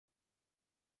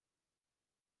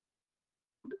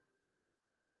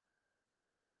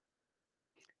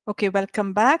Okay,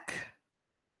 welcome back.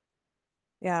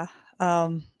 Yeah.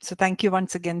 So thank you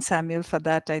once again, Samuel, for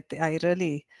that. I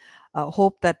really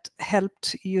hope that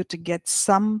helped you to get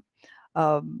some,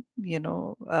 a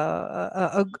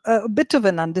bit of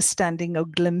an understanding, a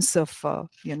glimpse of,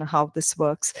 how this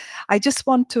works. I just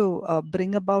want to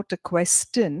bring about a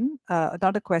question,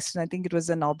 not a question, I think it was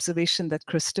an observation that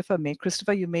Christopher made.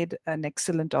 Christopher, you made an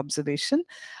excellent observation.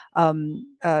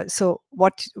 So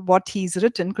what he's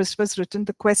written, Christopher's written,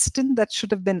 the question that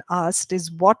should have been asked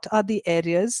is, what are the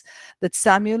areas that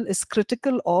Samuel is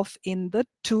critical of in the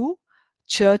two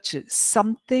churches?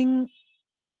 Something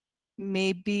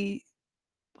maybe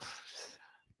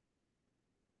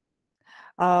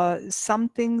some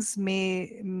things may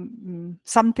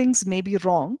be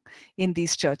wrong in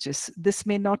these churches. This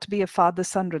may not be a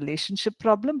father-son relationship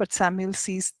problem, but Samuel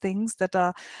sees things that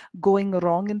are going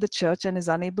wrong in the church and is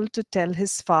unable to tell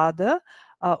his father,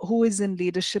 who is in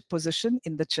leadership position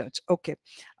in the church. Okay.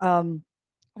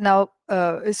 Now,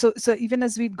 so even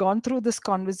as we've gone through this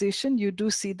conversation, you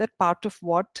do see that part of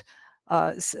what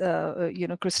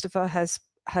Christopher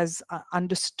has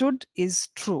understood is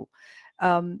true.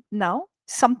 Now,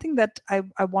 something that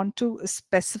I want to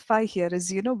specify here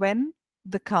is, when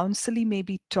the counselee may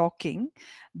be talking,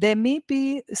 there may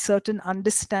be certain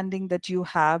understanding that you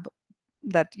have,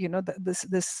 that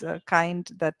this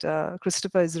kind that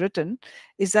Christopher has written,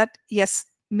 is that yes,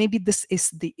 maybe this is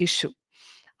the issue.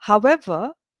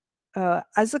 However,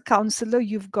 as a counselor,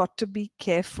 you've got to be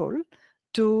careful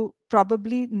to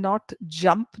probably not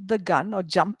jump the gun or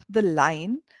jump the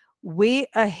line way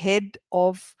ahead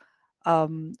of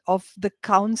the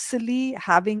counselee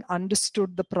having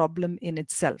understood the problem in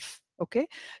itself. Okay,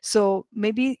 so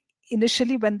maybe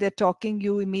initially when they're talking,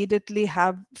 you immediately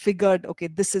have figured, okay,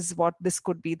 this is what this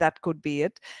could be, that could be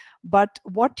it. But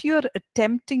what you're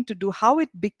attempting to do, how it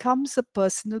becomes a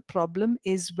personal problem,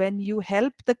 is when you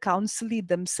help the counselee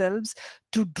themselves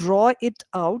to draw it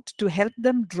out, to help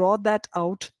them draw that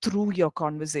out through your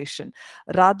conversation,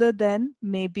 rather than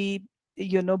maybe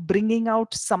bringing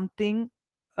out something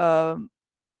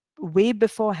way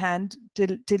beforehand,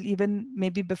 till even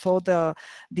maybe before the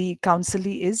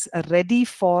counselee is ready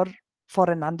for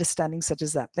an understanding such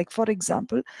as that. Like, for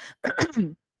example,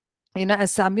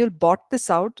 as Samuel brought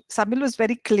this out, Samuel was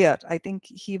very clear. I think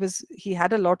he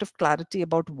had a lot of clarity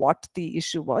about what the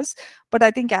issue was. But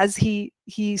I think as he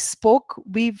spoke,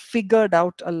 we figured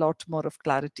out a lot more of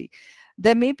clarity.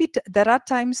 There are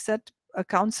times that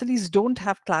counselees don't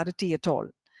have clarity at all.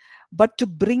 But to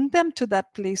bring them to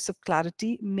that place of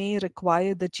clarity may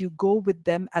require that you go with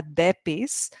them at their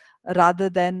pace, rather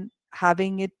than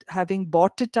having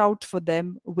bought it out for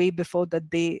them way before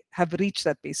that they have reached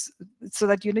that pace, so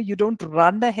that you don't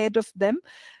run ahead of them,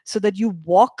 so that you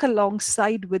walk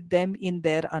alongside with them in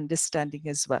their understanding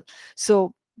as well.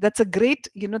 So that's a great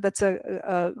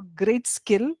a great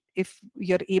skill if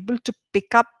you're able to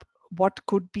pick up what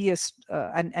could be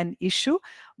an issue,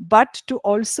 but to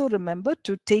also remember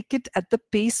to take it at the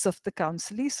pace of the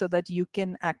counselee, so that you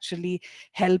can actually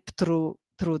help through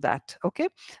that. Okay,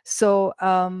 so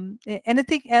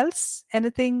anything else,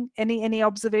 any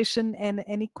observation and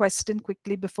any question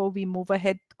quickly before we move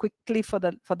ahead quickly for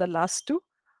the last two?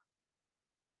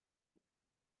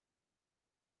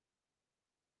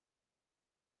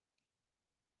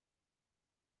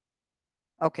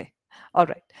 Okay. All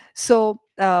right. So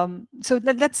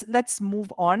let's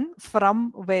move on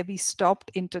from where we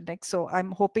stopped into next. So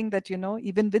I'm hoping that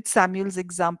even with Samuel's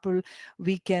example,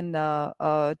 we can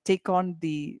take on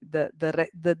the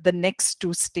next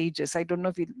two stages. I don't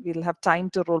know if we'll have time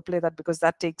to role play that, because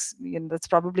that's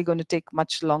probably going to take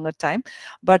much longer time.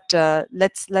 But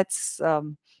let's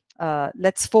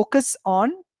focus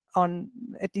on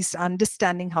at least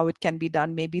understanding how it can be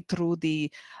done. Maybe through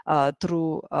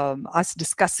us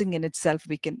discussing in itself,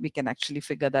 we can actually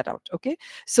figure that out. Okay,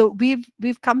 so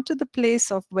we've come to the place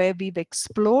of where we've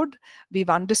explored, we've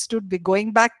understood. We're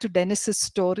going back to Dennis's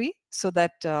story, so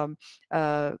that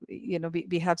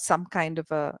we have some kind of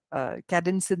a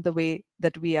cadence in the way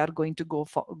that we are going to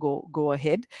go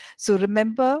ahead. So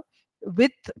remember,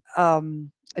 with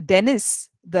Dennis,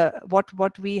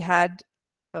 what we had,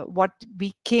 what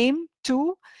we came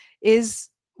to is,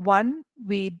 one,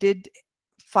 we did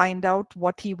find out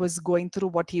what he was going through,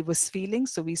 what he was feeling.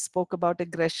 So we spoke about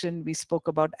aggression, we spoke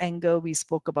about anger, we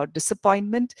spoke about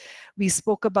disappointment, we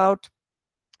spoke about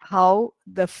how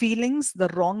the feelings, the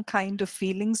wrong kind of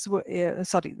feelings were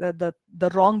sorry, the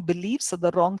wrong beliefs or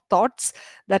the wrong thoughts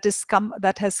that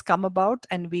has come about,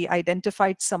 and we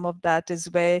identified some of that is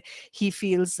where he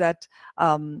feels that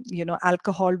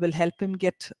alcohol will help him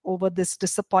get over this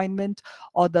disappointment,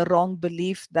 or the wrong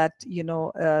belief that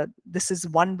this is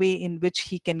one way in which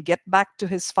he can get back to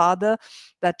his father,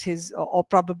 that his or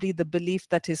probably the belief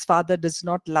that his father does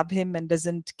not love him and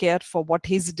doesn't care for what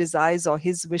his desires or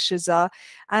his wishes are.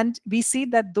 And we see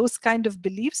that those kind of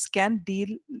beliefs can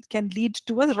lead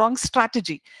to a wrong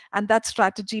strategy, and that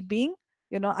strategy being,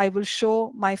 I will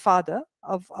show my father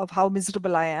of how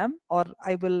miserable I am, or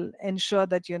I will ensure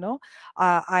that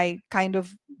I kind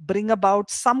of bring about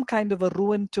some kind of a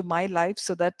ruin to my life,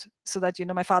 so that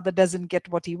my father doesn't get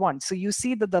what he wants. So you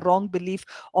see that the wrong belief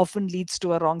often leads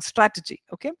to a wrong strategy.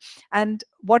 Okay, and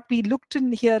what we looked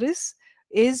in here is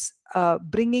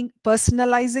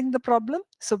personalizing the problem.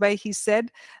 So where he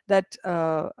said that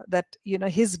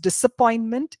his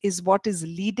disappointment is what is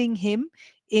leading him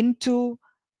into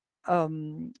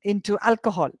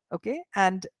alcohol. Okay,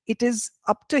 and it is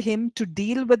up to him to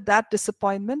deal with that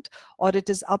disappointment, or it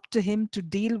is up to him to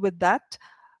deal with that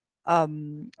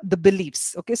the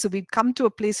beliefs. Okay, so we've come to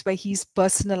a place where he's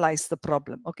personalized the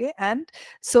problem. Okay, and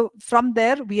so from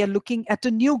there we are looking at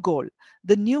a new goal.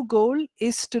 The new goal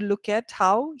is to look at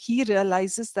how he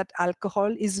realizes that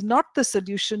alcohol is not the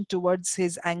solution towards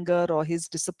his anger or his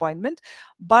disappointment,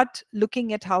 but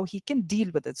looking at how he can deal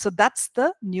with it. So that's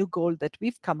the new goal that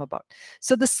we've come about.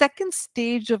 So the second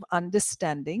stage of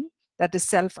understanding, that is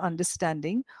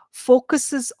self-understanding,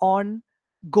 focuses on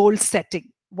goal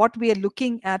setting. What we are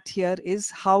looking at here is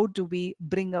how do we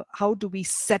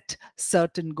set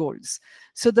certain goals.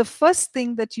 So the first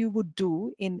thing that you would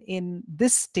do in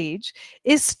this stage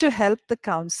is to help the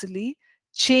counselee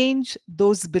change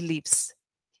those beliefs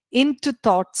into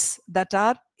thoughts that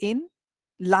are in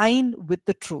line with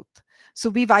the truth. So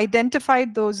we've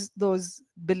identified those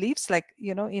beliefs, like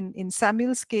in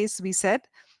Samuel's case, we said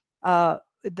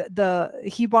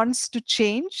he wants to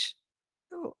change.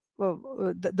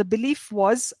 The belief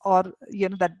was, or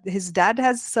that his dad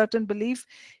has a certain belief,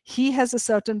 he has a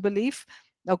certain belief.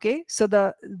 Okay, so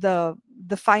the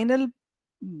final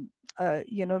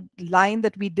line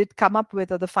that we did come up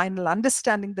with, or the final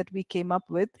understanding that we came up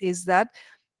with, is that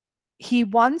he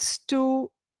wants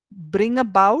to bring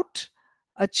about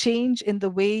a change in the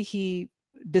way he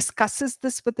discusses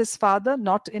this with his father,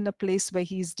 not in a place where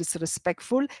he's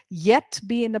disrespectful, yet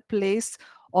be in a place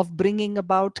of bringing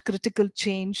about critical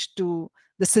change to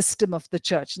the system of the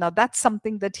church. Now that's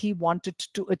something that he wanted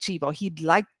to achieve, or he'd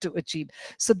like to achieve.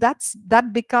 So that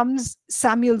becomes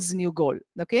Samuel's new goal.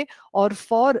 Okay, or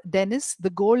for Dennis, the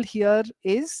goal here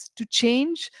is to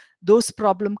change those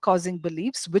problem causing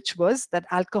beliefs, which was that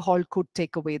alcohol could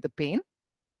take away the pain,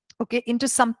 okay, into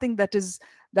something that is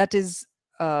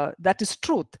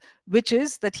truth, which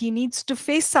is that he needs to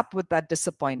face up with that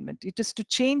disappointment. It is to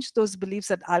change those beliefs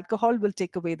that alcohol will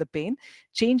take away the pain,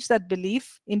 change that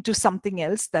belief into something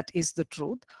else that is the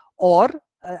truth. Or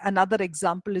another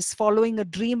example is, following a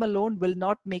dream alone will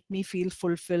not make me feel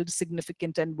fulfilled,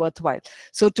 significant, and worthwhile.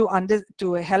 So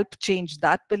to help change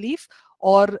that belief,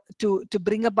 or to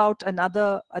bring about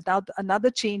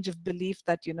another change of belief,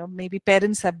 that maybe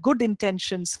parents have good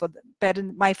intentions for the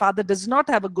parent. My father does not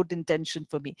have a good intention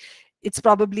for me. It's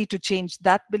probably to change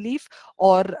that belief,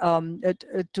 or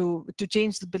to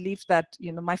change the belief that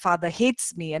my father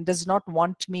hates me and does not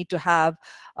want me to have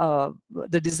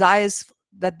the desires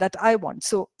that I want.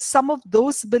 So some of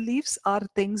those beliefs are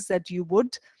things that you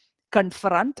would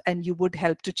confront and you would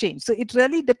help to change. So it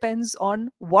really depends on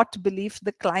what belief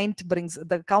the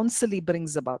counselee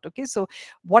brings about. Okay, so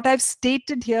what I've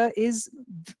stated here is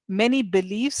many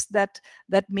beliefs that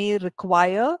may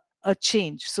require a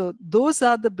change. So those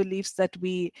are the beliefs that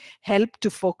we help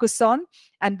to focus on,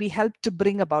 and we help to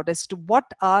bring about as to what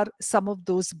are some of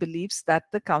those beliefs that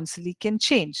the counselee can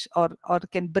change, or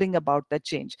can bring about that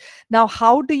change. Now,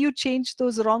 how do you change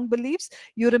those wrong beliefs?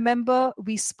 You remember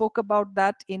we spoke about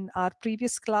that in our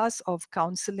previous class of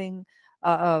counseling,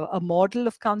 a model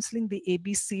of counseling, the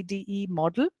ABCDE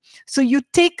model. So you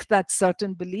take that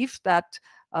certain belief that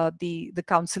the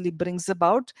counselee brings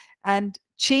about, and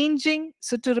changing.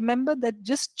 So to remember that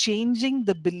just changing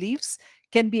the beliefs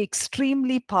can be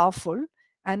extremely powerful,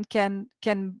 and can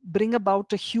bring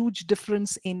about a huge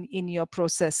difference in your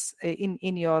process,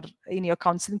 in your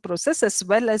counseling process, as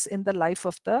well as in the life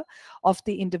of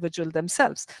the individual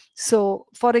themselves. So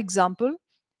for example,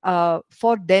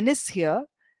 for Dennis here,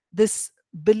 this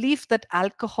belief that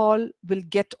alcohol will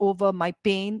get over my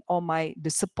pain or my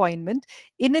disappointment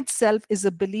in itself is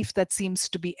a belief that seems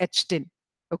to be etched in.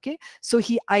 Okay, so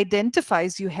he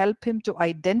identifies, you help him to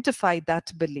identify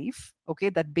that belief, okay,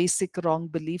 that basic wrong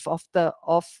belief of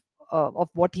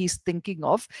what he's thinking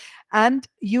of, and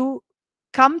you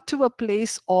come to a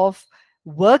place of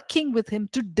working with him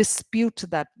to dispute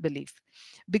that belief.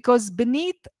 Because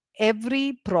beneath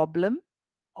every problem,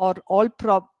 or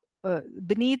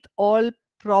beneath all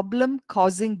problem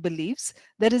causing beliefs,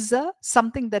 there is a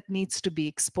something that needs to be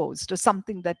exposed, or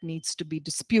something that needs to be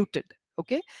disputed.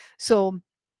 Okay, so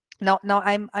now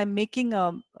I'm making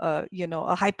a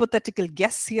hypothetical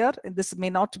guess here. This may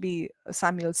not be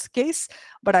Samuel's case,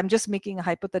 but I'm just making a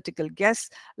hypothetical guess.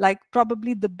 Like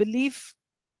probably the belief,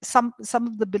 some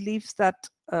of the beliefs that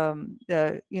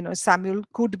Samuel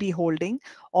could be holding,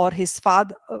 or his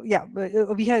father,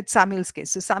 we had Samuel's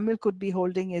case, so Samuel could be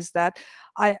holding is that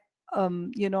I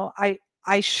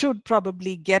I should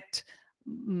probably get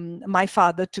my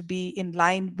father to be in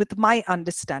line with my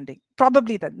understanding.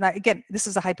 Probably that. Now, again, this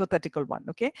is a hypothetical one.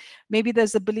 Okay, maybe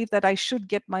there's a belief that I should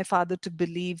get my father to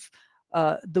believe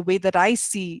the way that I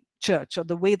see church, or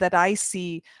the way that I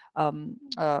see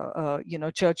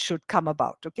church should come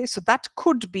about. Okay, so that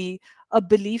could be a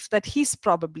belief that he's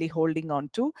probably holding on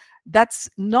to, that's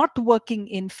not working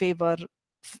in favor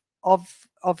of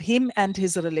him and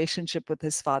his relationship with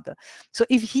his father. So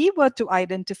if he were to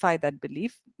identify that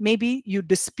belief, maybe you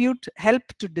help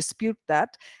to dispute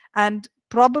that. And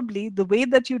probably the way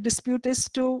that you dispute is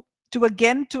to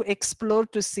again to explore,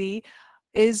 to see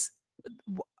is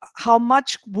how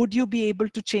much would you be able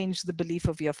to change the belief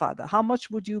of your father, how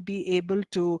much would you be able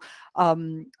to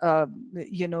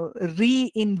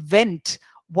reinvent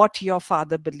what your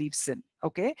father believes in.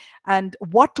 Okay, and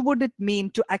what would it mean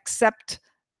to accept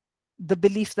the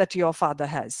belief that your father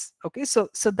has. Okay, so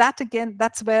that again,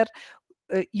 that's where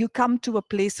you come to a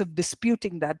place of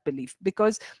disputing that belief,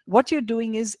 because what you're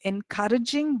doing is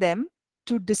encouraging them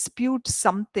to dispute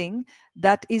something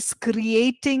that is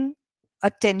creating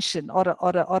a tension, or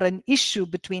an issue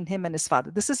between him and his father.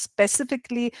 This is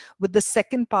specifically with the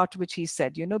second part which he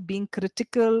said, being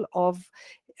critical of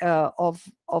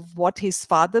what his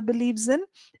father believes in,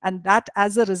 and that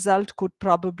as a result could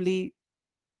probably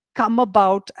come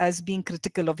about as being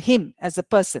critical of him as a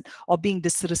person, or being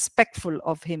disrespectful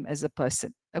of him as a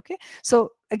person. Okay, so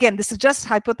again, this is just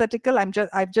hypothetical.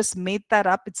 I've just made that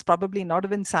up. It's probably not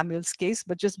even Samuel's case,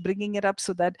 but just bringing it up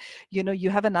so that you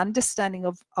have an understanding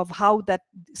of how that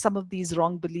some of these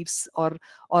wrong beliefs, or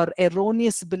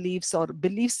erroneous beliefs, or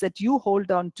beliefs that you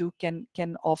hold on to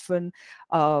can often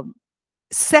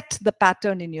set the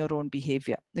pattern in your own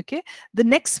behavior. Okay, the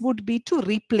next would be to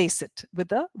replace it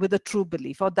with a true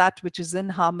belief, or that which is in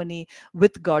harmony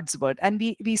with God's word. And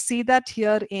we see that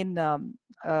here in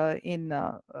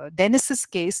Dennis's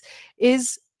case,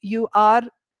 is you are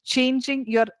changing,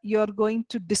 you're going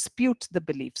to dispute the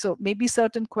belief. So maybe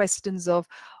certain questions of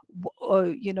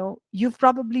you've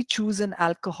probably chosen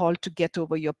alcohol to get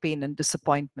over your pain and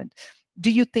disappointment. Do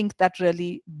you think that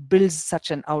really builds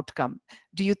such an outcome?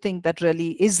 Do you think that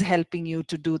really is helping you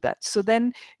to do that? So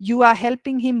then you are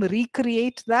helping him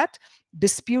recreate that,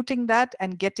 disputing that,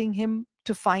 and getting him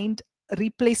to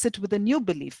replace it with a new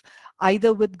belief,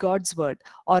 either with God's word,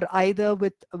 or either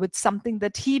with something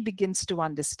that he begins to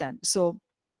understand. So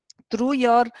through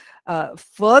your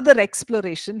further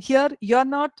exploration here,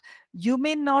 you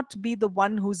may not be the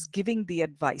one who's giving the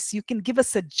advice. You can give a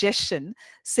suggestion,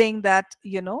 saying that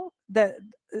that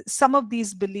some of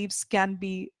these beliefs can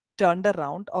be turned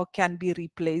around, or can be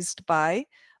replaced by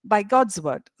God's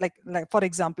word. Like for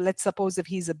example, let's suppose if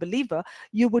he's a believer,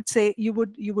 you would say, you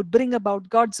would bring about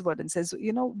God's word, and says,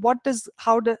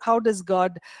 how does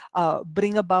God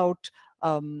bring about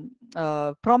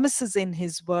promises in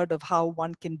his word of how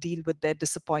one can deal with their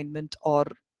disappointment, or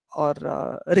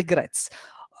regrets.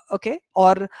 Okay,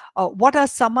 or what are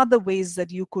some other ways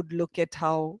that you could look at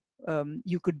how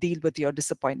you could deal with your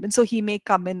disappointment. So he may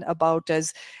come in about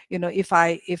as, if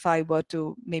I were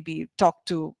to maybe talk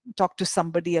to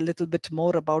somebody a little bit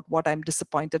more about what I'm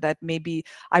disappointed at, maybe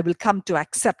I will come to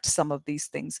accept some of these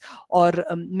things. Or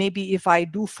maybe if I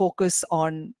do focus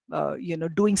on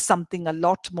doing something a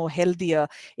lot more healthier,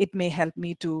 it may help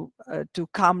me to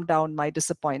calm down my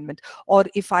disappointment. Or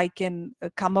if I can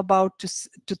come about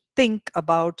to think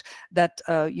about that,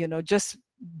 just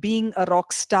being a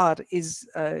rock star is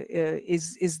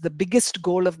the biggest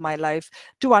goal of my life,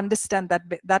 to understand that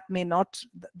that may not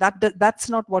that's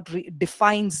not what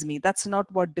defines me, that's not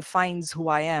what defines who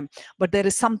I am, but there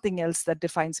is something else that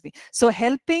defines me. So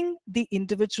helping the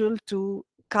individual to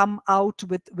come out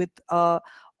with a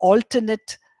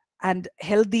alternate and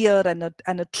healthier and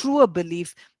a truer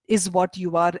belief is what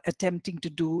you are attempting to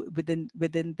do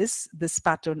within this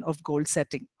pattern of goal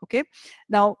setting. Okay,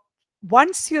 now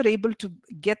once you're able to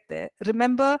get there,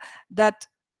 remember that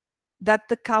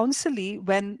the counselee,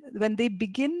 when they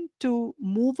begin to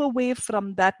move away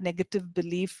from that negative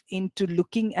belief into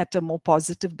looking at a more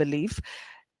positive belief,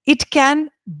 it can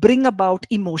bring about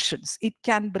emotions. It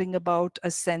can bring about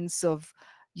a sense of,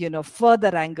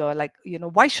 further anger, like,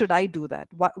 why should I do that?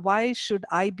 Why should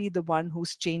I be the one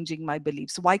who's changing my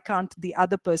beliefs? Why can't the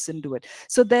other person do it?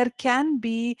 So there can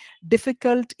be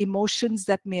difficult emotions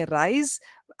that may rise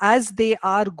as they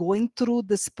are going through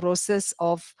this process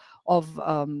of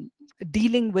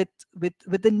dealing with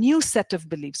a new set of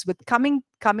beliefs, with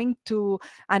coming to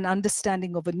an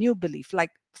understanding of a new belief.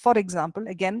 Like, for example,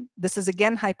 again, this is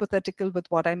again hypothetical with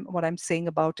what I'm saying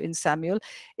about in Samuel,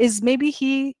 is maybe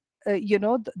he,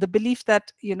 the belief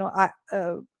that,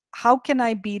 how can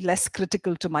I be less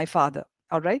critical to my father?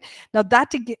 All right. Now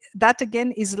that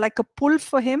again is like a pull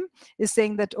for him, is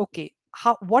saying that, okay,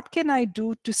 what can I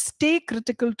do to stay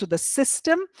critical to the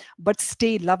system but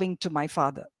stay loving to my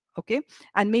father? Okay.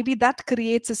 And maybe that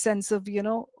creates a sense of,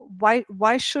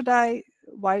 why should I,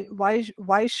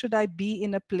 why should I be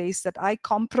in a place that I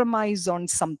compromise on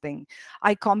something?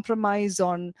 I compromise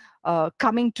on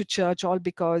coming to church, all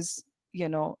because,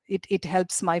 it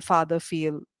helps my father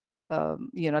feel,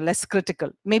 less critical.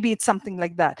 Maybe it's something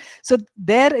like that. So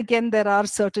there again, there are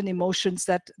certain emotions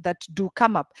that do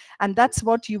come up, and that's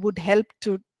what you would help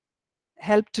to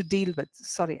deal with.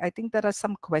 Sorry, I think there are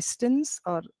some questions,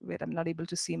 or wait, I'm not able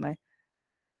to see my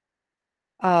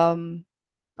um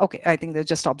okay, I think they're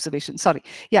just observations. Sorry.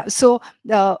 Yeah. So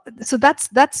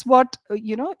that's what,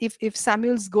 if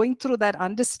Samuel's going through that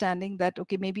understanding that,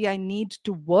 okay, maybe I need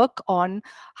to work on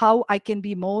how I can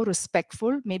be more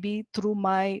respectful. Maybe through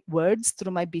my words,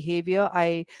 through my behavior,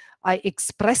 I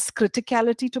express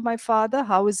criticality to my father.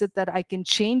 How is it that I can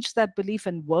change that belief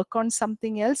and work on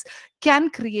something else? Can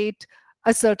create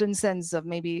a certain sense of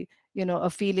maybe, a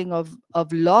feeling of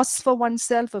loss for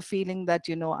oneself, a feeling that,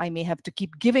 I may have to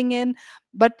keep giving in.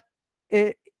 But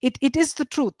it is the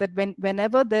truth that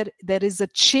whenever there is a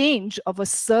change of a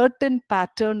certain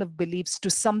pattern of beliefs to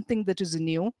something that is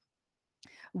new,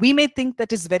 we may think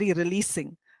that is very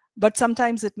releasing, but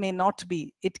sometimes it may not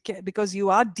be. Because you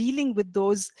are dealing with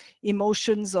those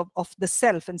emotions of the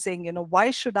self and saying, why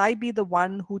should I be the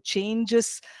one who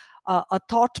changes a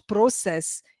thought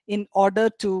process in order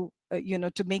to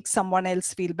make someone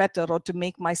else feel better or to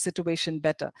make my situation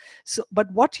better? So,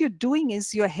 but what you're doing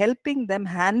is you're helping them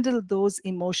handle those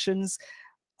emotions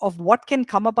of what can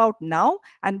come about now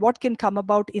and what can come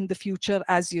about in the future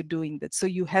as you're doing that. So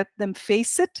you help them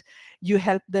face it, you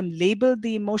help them label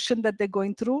the emotion that they're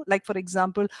going through. Like, for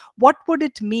example, what would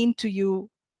it mean to you,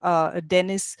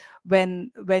 Dennis,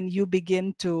 when you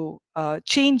begin to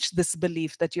change this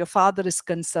belief that your father is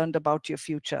concerned about your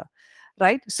future,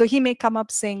 right? So he may come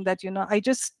up saying that,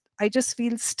 I just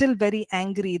feel still very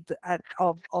angry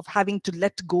of having to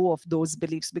let go of those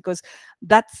beliefs, because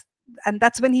that's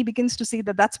that's when he begins to see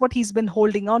that that's what he's been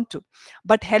holding on to.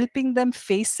 But helping them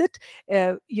face it,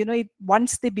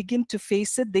 once they begin to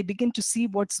face it, they begin to see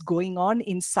what's going on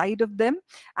inside of them,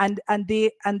 and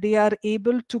they are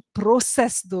able to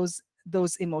process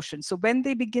those emotions. So when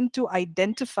they begin to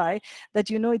identify that,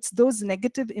 it's those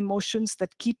negative emotions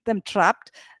that keep them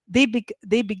trapped, they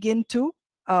begin to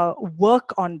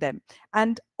work on them,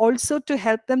 and also to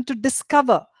help them to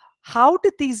discover, how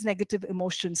did these negative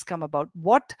emotions come about?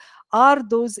 What are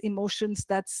those emotions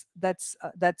that's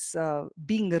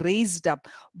being raised up?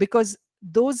 Because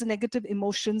those negative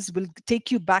emotions will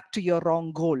take you back to your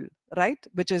wrong goal, right?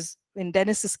 Which is, in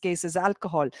Dennis's case, is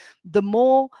alcohol. The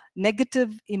more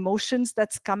negative emotions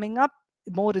that's coming up,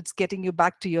 the more it's getting you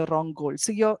back to your wrong goal.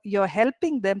 So you're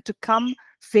helping them to come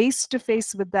face to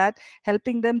face with that,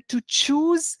 helping them to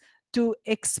choose to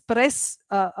express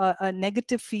a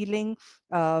negative feeling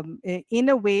in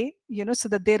a way, so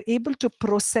that they're able to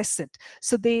process it.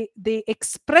 So they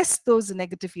express those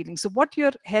negative feelings. So what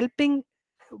you're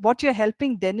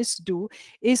helping Dennis do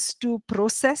is to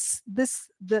process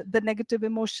the negative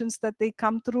emotions that they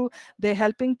come through. They're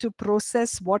helping to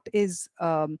process what is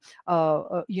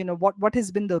what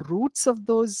has been the roots of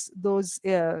those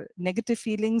negative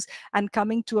feelings, and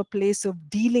coming to a place of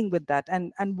dealing with that.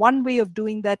 And one way of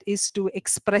doing that is to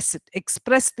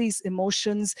express these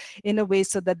emotions in a way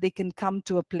so that they can come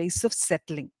to a place of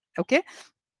settling. Okay.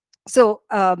 So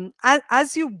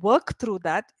as you work through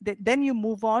that, then you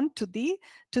move on to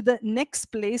the next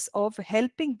place of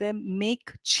helping them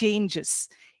make changes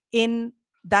in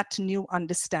that new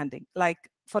understanding. Like,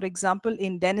 for example,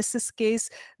 in Dennis's case,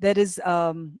 there is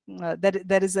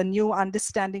there is a new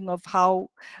understanding of how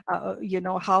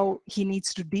how he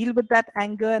needs to deal with that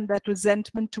anger and that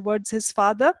resentment towards his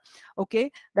father.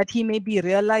 Okay, that he may be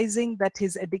realizing that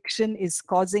his addiction is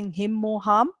causing him more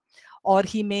harm, or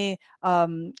he may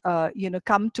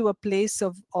come to a place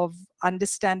of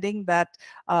understanding that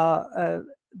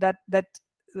that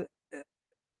uh,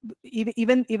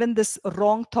 even this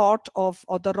wrong thought of,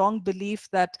 or the wrong belief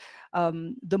that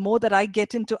the more that I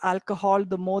get into alcohol,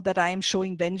 the more that I am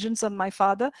showing vengeance on my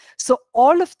father. So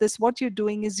all of this, what you're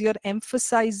doing is you're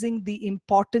emphasizing the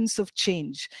importance of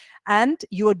change, and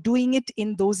you're doing it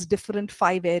in those different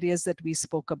 5 areas that we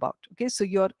spoke about. Okay, so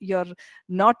you're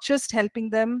not just helping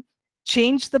them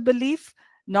change the belief,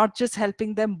 not just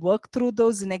helping them work through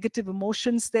those negative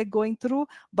emotions they're going through,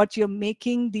 but you're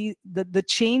making the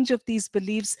change of these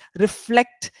beliefs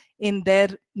reflect in their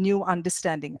new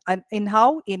understanding. And in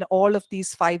how? In all of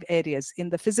these 5 areas: in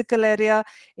the physical area,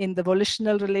 in the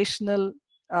volitional, relational,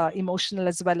 emotional,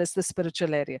 as well as the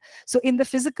spiritual area. So in the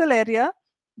physical area,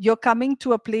 you're coming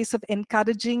to a place of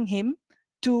encouraging him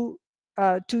to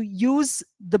use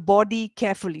the body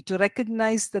carefully, to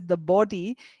recognize that the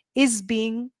body is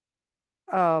being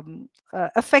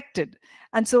affected.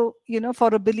 And so,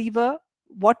 for a believer,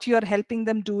 what you're helping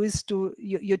them do is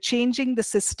you're changing the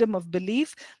system of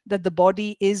belief that the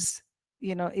body is,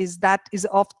 is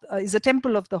a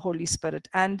temple of the Holy Spirit.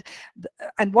 And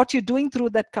what you're doing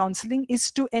through that counseling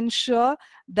is to ensure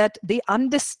that they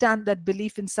understand that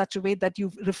belief in such a way that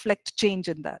you reflect change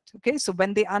in that. Okay, so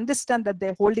when they understand that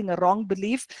they're holding a wrong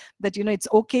belief, that it's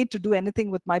okay to do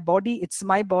anything with my body, it's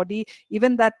my body,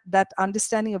 even that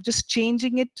understanding of just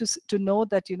changing it to know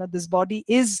that this body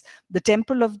is the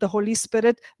temple of the Holy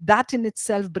Spirit, that in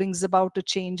itself brings about a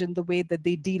change in the way that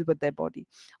they deal with their body.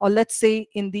 Or let's say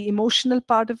in the emotional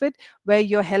part of it, where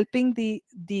you're helping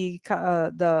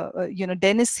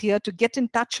Dennis here to get in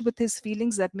touch with his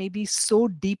feelings that may be so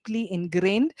deeply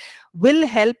ingrained, will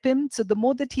help him. So the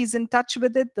more that he's in touch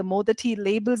with it, the more that he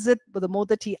labels it, the more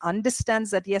that he understands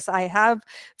that, yes, I have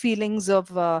feelings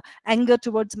of anger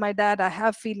towards my dad, I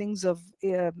have feelings of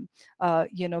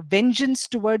vengeance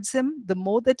towards him. The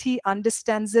more that he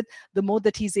understands it, the more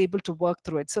that he's able to work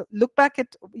through it. So look back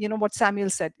at what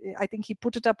Samuel said. I think he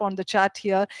put it up on the chat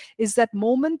here, is that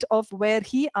moment of where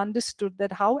he understood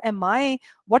that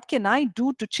what can I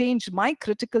do to change my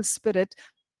critical spirit.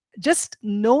 Just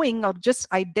knowing or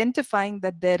just identifying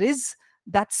that there is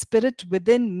that spirit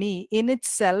within me in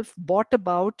itself brought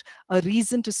about a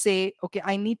reason to say, okay,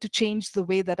 I need to change the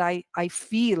way that I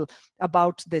feel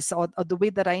about this, or the way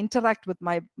that I interact with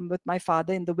my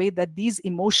father, in the way that these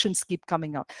emotions keep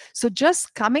coming out. So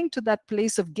just coming to that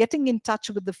place of getting in touch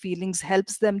with the feelings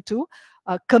helps them to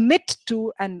commit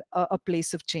to a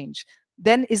place of change.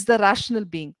 Then is the rational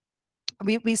being.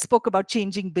 We spoke about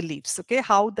changing beliefs. Okay,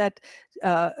 how that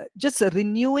just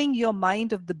renewing your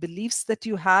mind of the beliefs that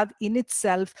you have in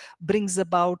itself brings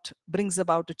about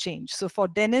a change. So for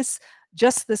Dennis,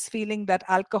 just this feeling that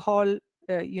alcohol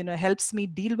helps me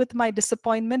deal with my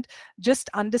disappointment, just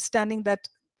understanding that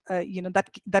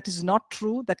that is not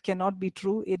true, that cannot be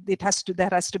true. There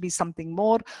has to be something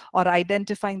more, or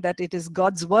identifying that it is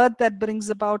God's word that brings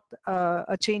about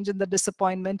a change in the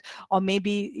disappointment. Or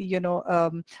maybe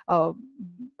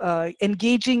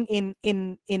engaging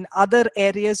in other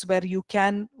areas where you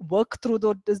can work through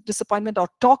the disappointment, or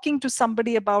talking to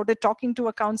somebody about it, talking to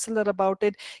a counselor about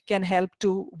it, can help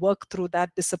to work through that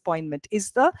disappointment,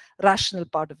 is the rational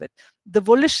part of it. The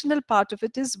volitional part of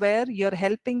it is where you're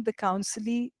helping the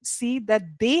counselee see that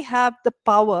they have the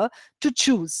power to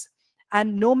choose.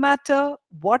 And no matter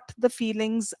what the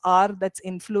feelings are that's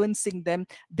influencing them,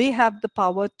 they have the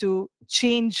power to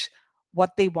change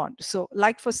what they want. So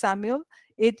like for Samuel,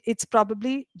 it's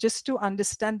probably just to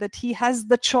understand that he has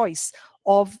the choice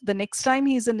of, the next time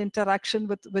he's in interaction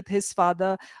with his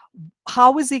father,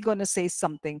 how is he going to say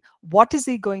something, what is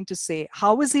he going to say,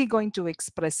 how is he going to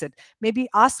express it. Maybe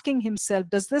asking himself,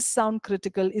 does this sound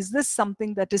critical, is this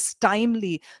something that is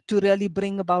timely to really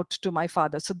bring about to my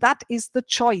father. So that is the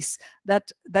choice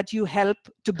that you help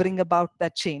to bring about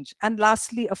that change. And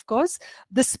lastly, of course,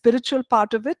 the spiritual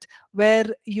part of it, where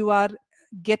you are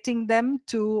getting them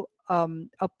to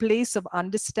a place of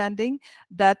understanding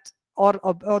that, or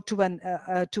to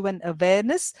an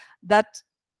awareness that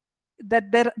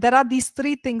there are these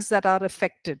 3 things that are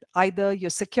affected: either your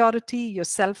security, your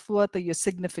self-worth, or your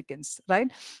significance, right?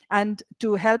 And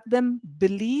to help them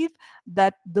believe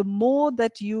that the more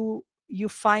that you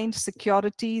find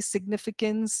security,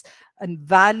 significance, and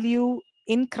value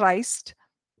in Christ,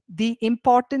 the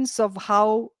importance of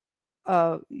how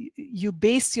you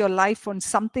base your life on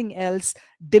something else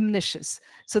diminishes.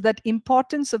 So that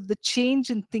importance of the change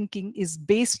in thinking is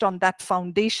based on that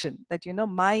foundation, that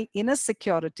my inner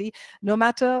security, no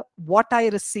matter what I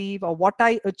receive or what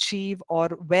I achieve or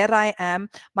where I am,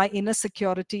 my inner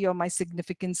security or my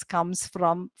significance comes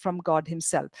from God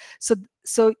himself.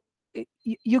 So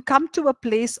you come to a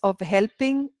place of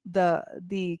helping the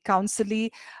counselee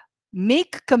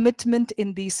make commitment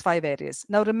in these 5 areas.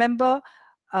 Now remember,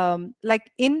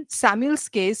 like in Samuel's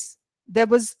case, there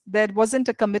wasn't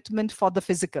a commitment for the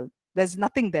physical. There's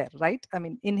nothing there, right? I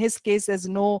mean, in his case, there's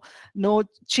no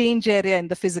change area in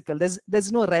the physical.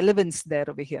 There's no relevance there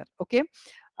over here. Okay.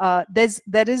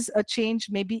 There is a change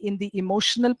maybe in the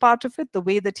emotional part of it, the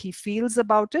way that he feels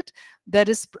about it. There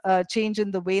is a change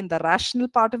in the way in the rational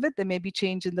part of it. There may be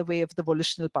change in the way of the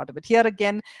volitional part of it. Here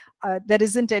again, there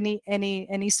isn't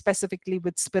any specifically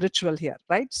with spiritual here,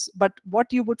 right? But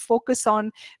what you would focus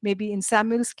on maybe in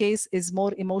Samuel's case is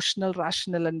more emotional,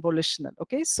 rational, and volitional.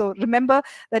 Okay, so remember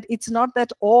that it's not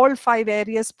that all 5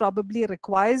 areas probably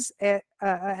requires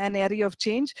an area of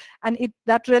change, and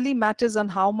that really matters on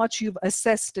how much you've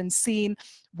assessed and seen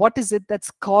what is it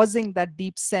that's causing that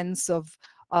deep sense of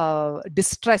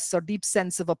distress or deep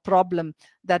sense of a problem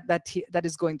that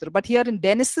is going through. But here in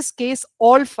Dennis's case,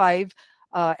 all 5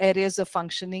 areas of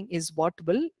functioning is what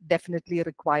will definitely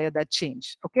require that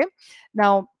change. Okay,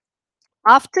 now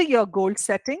after your goal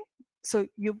setting, so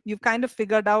you've kind of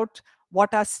figured out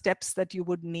what are steps that you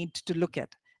would need to look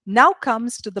at. Now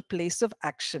comes to the place of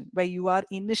action, where you are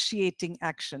initiating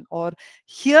action, or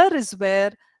here is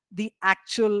where the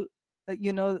actual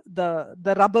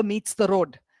the rubber meets the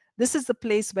road. This is the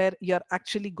place where you're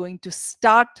actually going to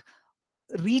start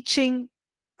reaching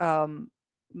um,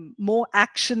 more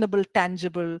actionable,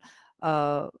 tangible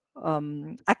uh,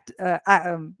 um, act,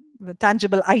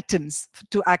 tangible items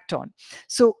to act on.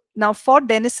 So now for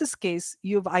Dennis's case,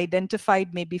 you've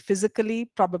identified maybe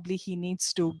physically, probably he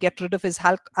needs to get rid of his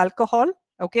alcohol.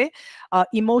 Okay,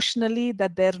 emotionally,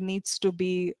 that there needs to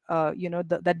be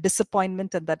that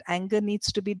disappointment and that anger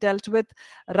needs to be dealt with.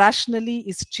 Rationally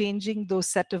is changing those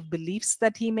set of beliefs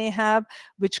that he may have,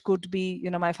 which could be,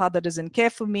 my father doesn't care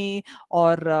for me,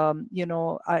 or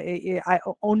I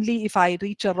only if I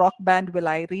reach a rock band will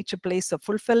I reach a place of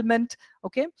fulfillment.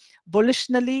 Okay,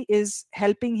 volitionally is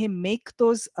helping him make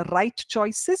those right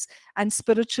choices, and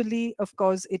spiritually, of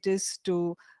course, it is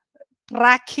to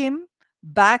track him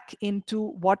back into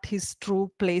what his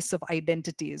true place of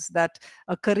identity is, that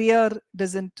a career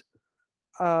doesn't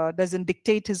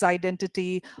dictate his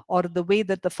identity, or the way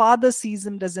that the father sees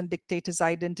him doesn't dictate his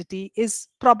identity, is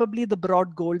probably the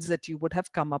broad goals that you would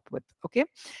have come up with. Okay,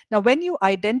 now when you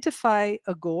identify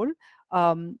a goal,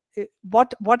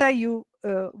 what are you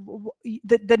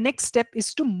the next step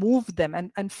is to move them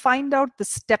and find out the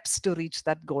steps to reach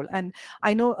that goal. And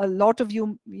I know a lot of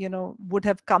you would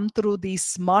have come through these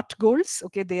SMART goals.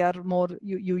 Okay, they are more,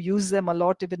 you use them a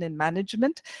lot even in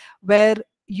management, where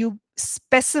you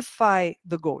specify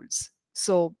the goals.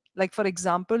 So like for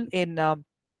example, in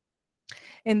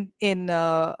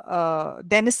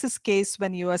Dennis's case,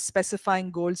 when you are specifying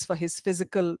goals for his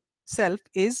physical self,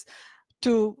 is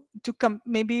to come,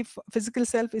 maybe physical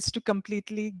self is to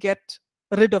completely get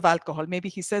rid of alcohol. Maybe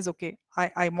he says, okay,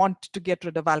 I want to get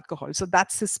rid of alcohol, so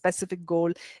that's his specific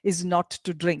goal, is not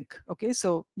to drink. Okay,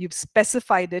 so you've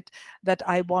specified it, that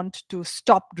I want to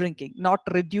stop drinking, not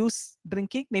reduce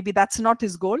drinking. Maybe that's not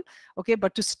his goal. Okay,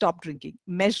 but to stop drinking.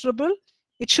 Measurable,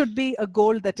 it should be a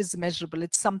goal that is measurable.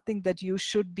 It's something that you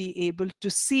should be able to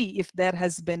see if there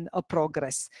has been a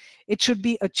progress. It should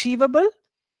be achievable.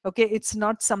 Okay, it's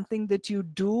not something that you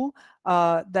do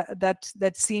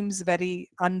that seems very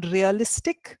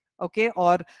unrealistic, okay,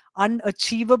 or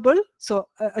unachievable. So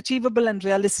achievable and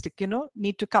realistic,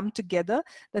 need to come together.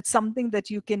 That's something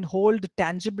that you can hold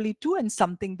tangibly to, and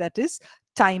something that is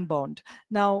time bound.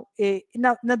 Now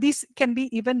these can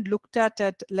be even looked at,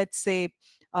 let's say,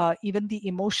 even the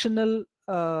emotional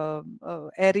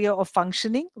area of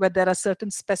functioning, where there are certain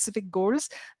specific goals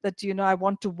that I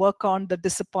want to work on the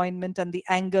disappointment and the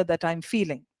anger that I'm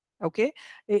feeling. Okay,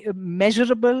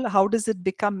 measurable, how does it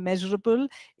become measurable,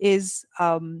 is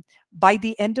by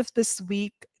the end of this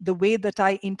week, the way that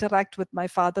I interact with my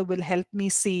father will help me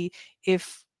see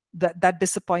if that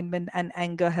disappointment and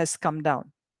anger has come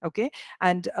down. Okay,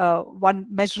 and one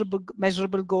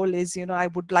measurable goal is, I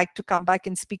would like to come back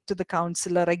and speak to the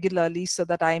counselor regularly, so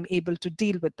that I am able to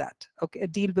deal with that. Okay,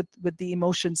 deal with the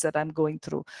emotions that I'm going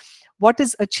through. What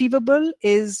is achievable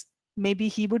is, maybe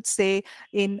he would say,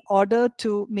 in order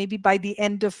to, maybe by the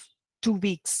end of 2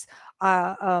 weeks,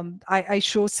 I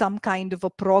show some kind of a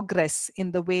progress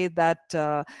in the way that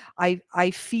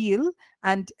I feel,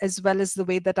 and as well as the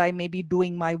way that I may be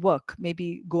doing my work,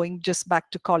 maybe going just back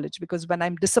to college. Because when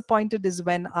I'm disappointed is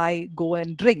when I go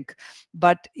and drink.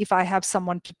 But if I have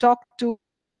someone to talk to,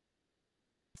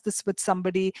 this with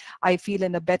somebody, I feel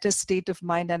in a better state of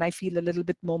mind, and I feel a little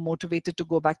bit more motivated to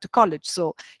go back to college.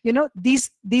 So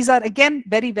these are again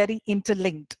very, very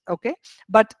interlinked. Okay,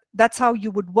 but that's how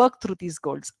you would work through these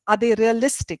goals. Are they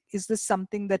realistic? Is this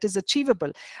something that is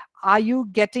achievable? Are you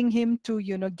getting him to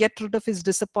get rid of his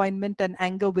disappointment and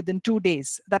anger within 2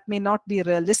 days? That may not be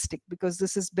realistic, because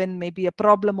this has been maybe a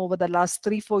problem over the last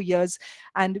 3-4 years,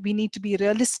 and we need to be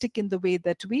realistic in the way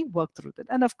that we work through it.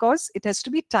 And of course, it has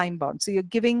to be time bound. So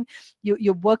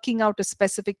you're working out a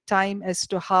specific time as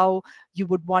to how you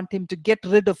would want him to get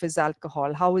rid of his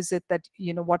alcohol. How is it that,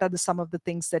 what are some of the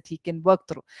things that he can work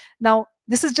through? Now,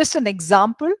 this is just an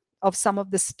example of some of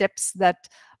the steps that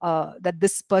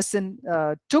this person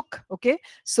took. Okay,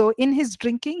 so in his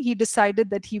drinking, he decided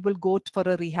that he will go for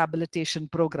a rehabilitation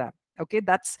program. Okay,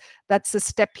 that's a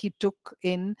step he took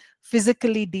in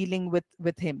physically dealing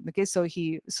with him. Okay, so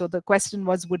the question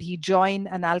was, would he join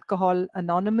an alcohol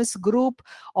anonymous group,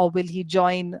 or will he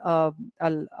join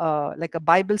like a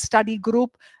Bible study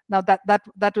group? Now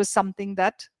that was something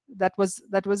that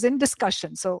was in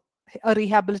discussion. So a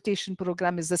rehabilitation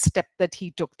program is a step that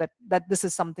he took, that this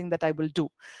is something that I will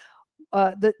do.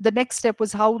 The next step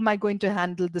was, how am I going to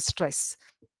handle the stress?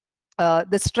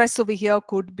 The stress over here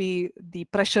could be the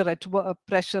pressure at work,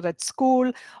 pressure at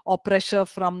school, or pressure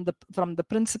from the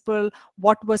principal.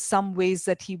 What were some ways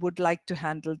that he would like to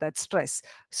handle that stress?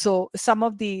 So some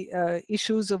of the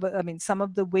issues of, some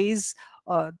of the ways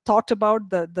thought about,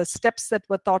 the steps that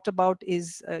were thought about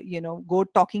is, go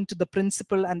talking to the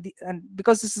principal, and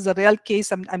because this is a real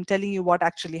case, I'm telling you what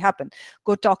actually happened.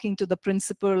 Go talking to the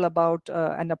principal about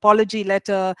an apology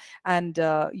letter, and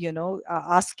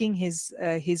asking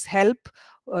his help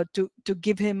to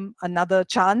give him another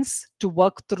chance to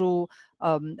work through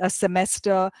a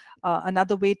semester.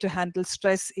 Another way to handle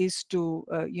stress is to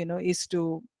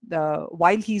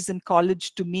while he's in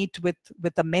college, to meet with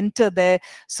a mentor there,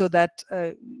 so that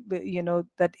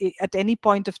at any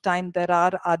point of time there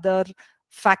are other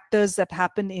factors that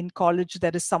happen in college,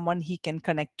 there is someone he can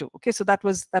connect to. Okay, so that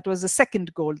was the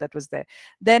second goal that was there.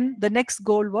 Then the next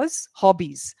goal was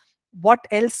hobbies. What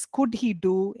else could he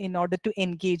do in order to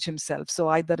engage himself? So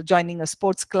either joining a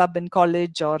sports club in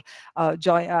college, or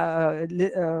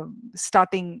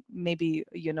starting maybe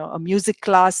a music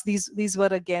class. These were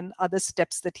again other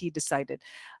steps that he decided.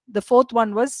 The fourth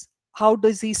one was, how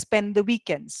does he spend the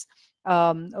weekends?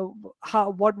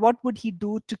 What would he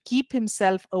do to keep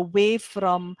himself away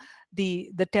from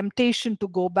the temptation to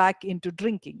go back into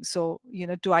drinking? So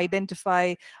to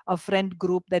identify a friend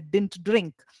group that didn't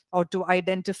drink, or to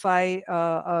identify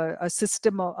a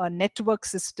system, or a network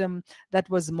system that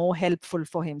was more helpful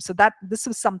for him. So this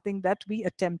is something that we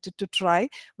attempted to try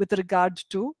with regard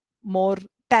to more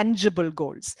tangible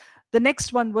goals. The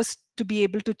next one was to be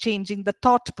able to changing the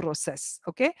thought process.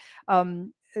 Okay,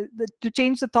 to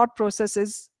change the thought process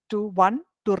is to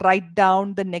write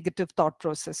down the negative thought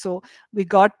process. So we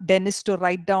got Dennis to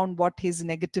write down what his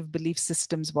negative belief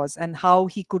systems was and how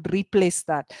he could replace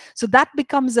that. So that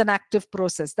becomes an active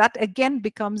process. That again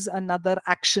becomes another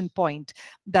action point,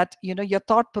 that your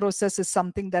thought process is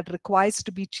something that requires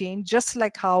to be changed, just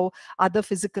like how other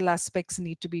physical aspects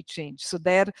need to be changed. So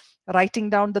they're writing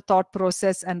down the thought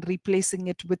process and replacing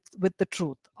it with the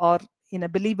truth, or in a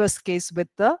believer's case, with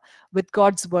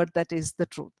God's word, that is the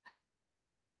truth.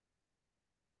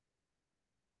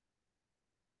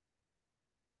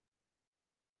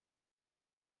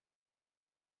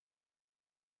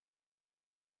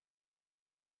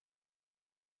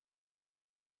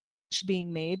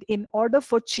 Being made, in order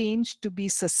for change to be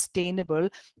sustainable,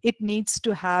 it needs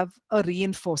to have a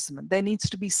reinforcement. There needs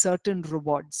to be certain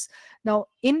rewards. Now,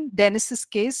 in Dennis's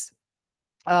case,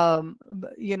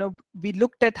 we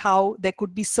looked at how there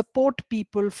could be support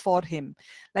people for him.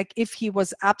 Like if he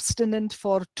was abstinent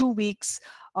for 2 weeks,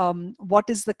 what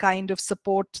is the kind of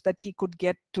support that he could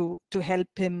get to help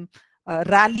him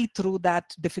rally through that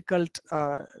difficult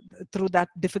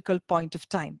point of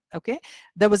time? Okay,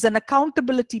 there was an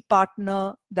accountability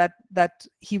partner that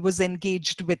he was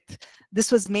engaged with.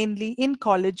 This was mainly in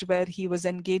college, where he was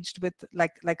engaged with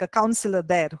like a counselor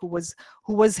there who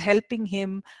was helping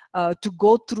him to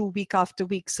go through week after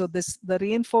week. So the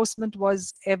reinforcement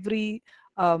was every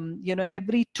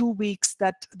 2 weeks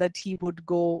that he would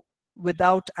go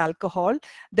without alcohol,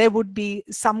 there would be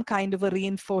some kind of a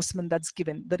reinforcement that's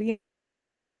given. The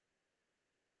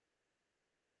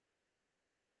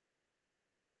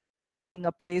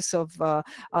a place of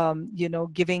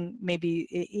giving,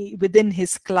 maybe within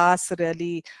his class,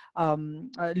 really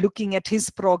looking at his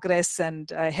progress and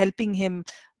helping him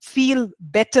feel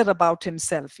better about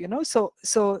himself. So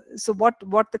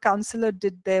what the counselor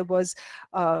did there was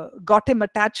got him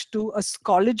attached to a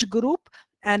college group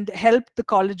and helped the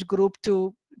college group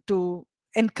to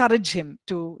encourage him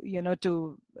to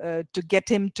get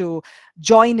him to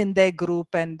join in their group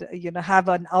and have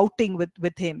an outing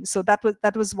with him. So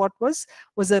that was what was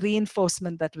a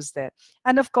reinforcement that was there.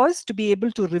 And of course, to be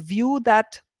able to review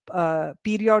that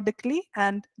periodically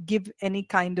and give any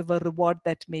kind of a reward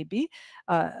that may be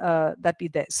that be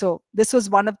there. So this was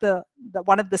one of the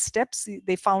steps.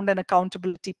 They found an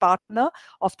accountability partner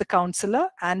of the counselor,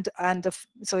 and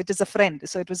so it is a friend.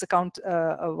 So it was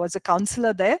a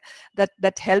counselor there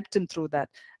that helped him through that.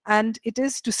 And it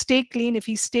is to stay clean. If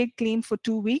he stayed clean for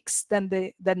 2 weeks, then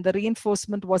the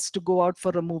reinforcement was to go out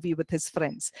for a movie with his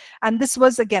friends. And this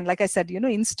was, again, like I said,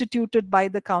 instituted by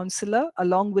the counselor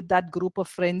along with that group of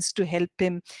friends to help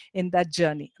him in that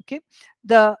journey. Okay.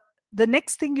 The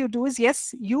next thing you do is,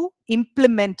 yes, you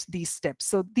implement these steps.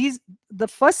 So the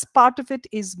first part of it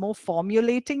is more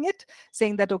formulating it,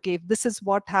 saying that, okay, if this is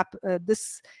what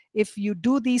if you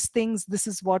do these things, this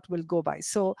is what will go by.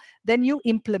 So then you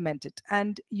implement it,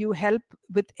 and you help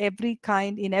with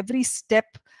in every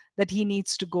step that he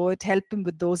needs to go, it help him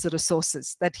with those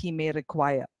resources that he may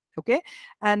require. Okay.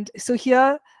 And so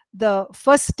here, the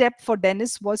first step for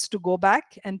Dennis was to go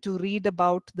back and to read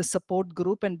about the support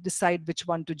group and decide which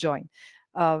one to join.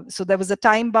 So there was a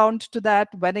time bound to that.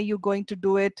 When are you going to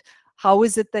do it? How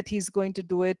is it that he's going to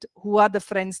do it? Who are the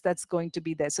friends that's going to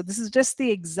be there? So this is just the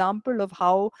example of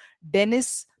how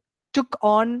Dennis took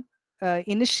on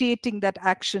initiating that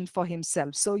action for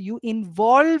himself. So you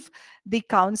involve the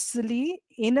counselee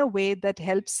in a way that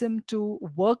helps him to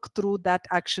work through that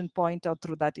action point or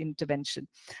through that intervention.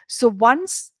 So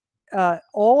once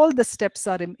all the steps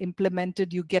are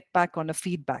implemented, you get back on a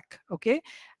feedback. Okay.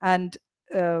 And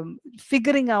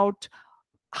figuring out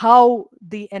how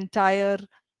the entire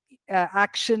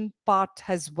action part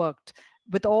has worked,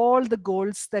 with all the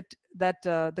goals that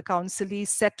the counselee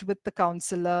set with the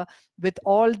counselor, with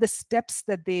all the steps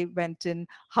that they went in,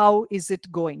 how is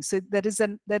it going? So there is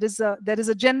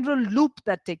a general loop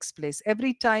that takes place.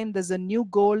 Every time there's a new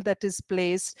goal that is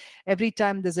placed, every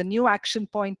time there's a new action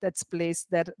point that's placed,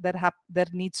 there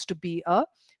needs to be a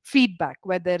feedback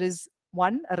where there is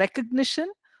a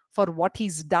recognition for what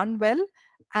he's done well,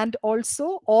 and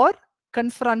also or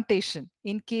confrontation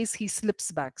in case he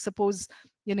slips back. Suppose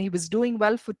he was doing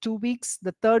well for 2 weeks,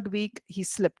 the third week he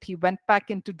slipped, he went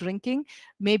back into drinking.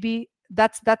 Maybe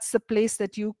that's the place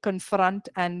that you confront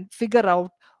and figure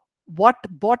out what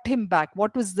brought him back,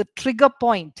 what was the trigger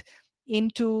point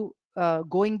into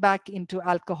going back into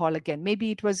alcohol again.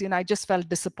 Maybe it was, I just felt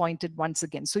disappointed once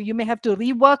again. So you may have to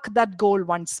rework that goal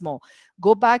once more,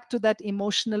 go back to that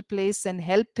emotional place and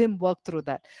help him work through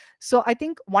that. So I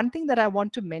think one thing that I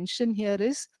want to mention here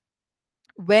is,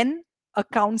 when a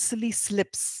counselee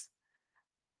slips,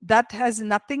 that has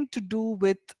nothing to do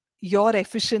with your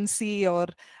efficiency or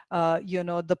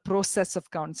the process of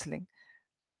counseling.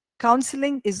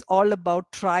 Counseling is all about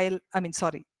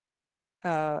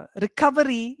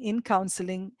recovery in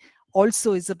counseling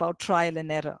also is about trial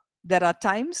and error. There are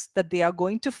times that they are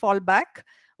going to fall back,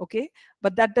 okay,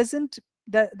 but that doesn't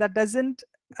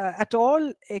at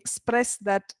all express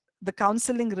that the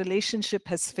counseling relationship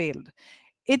has failed.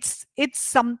 It's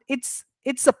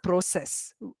a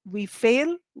process. We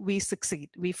fail, we succeed.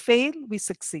 We fail, we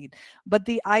succeed. But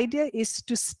the idea is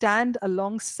to stand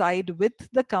alongside with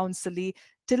the counselee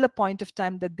till a point of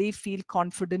time that they feel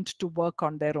confident to work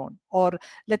on their own. Or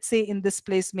let's say in this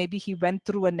place, maybe he went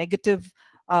through a negative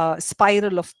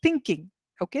spiral of thinking.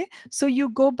 Okay, so you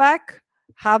go back,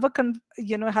 have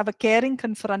a caring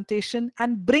confrontation,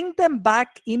 and bring them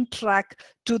back in track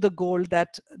to the goal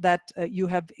that you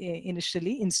have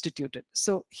initially instituted.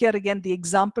 So here again, the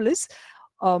example is,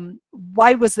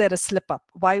 why was there a slip up?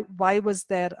 Why was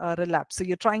there a relapse? So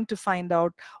you're trying to find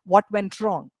out what went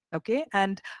wrong, okay,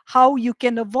 and how you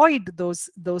can avoid those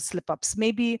slip ups.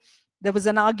 Maybe there was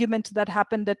an argument that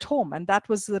happened at home, and that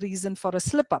was the reason for a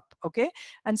slip up, okay?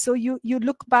 And so you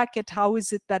look back at how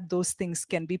is it that those things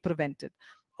can be prevented.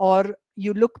 Or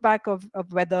you look back of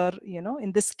whether,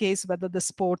 in this case, whether the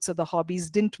sports or the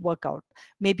hobbies didn't work out.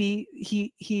 Maybe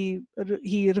he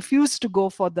refused to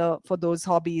go for those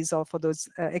hobbies or for those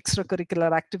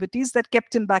extracurricular activities that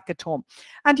kept him back at home.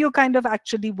 And you're kind of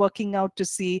actually working out to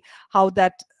see how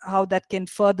that can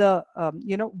further,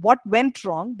 what went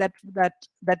wrong that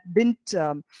didn't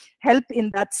help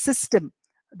in that system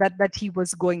that he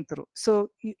was going through. So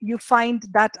you find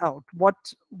that out, what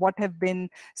have been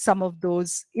some of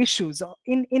those issues, or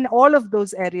in all of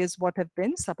those areas, what have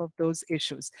been some of those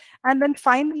issues. And then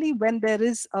finally, when there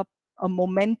is a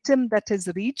momentum that is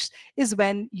reached, is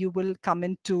when you will come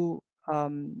into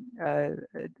a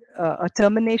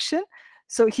termination.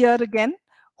 So here again,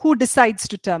 who decides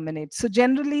to terminate? So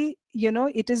generally,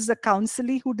 it is the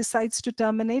counselee who decides to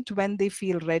terminate when they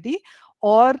feel ready,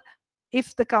 or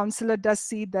if the counselor does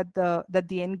see that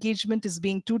the engagement is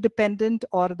being too dependent,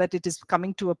 or that it is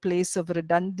coming to a place of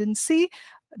redundancy,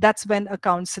 that's when a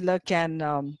counselor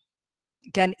can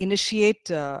initiate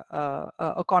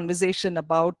a conversation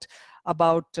about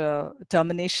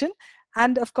termination.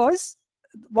 And of course,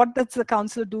 what does the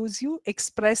counselor do is you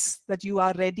express that you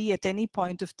are ready at any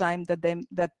point of time, that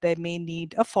they may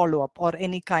need a follow-up or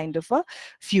any kind of a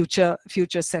future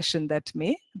session that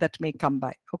may come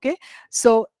by. Okay,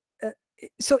 so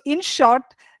so in short,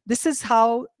 this is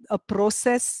how a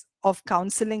process of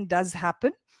counseling does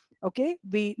happen. Okay,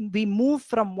 we move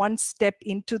from one step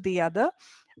into the other.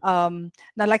 Now,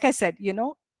 like I said,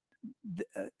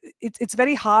 it's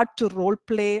very hard to role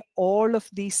play all of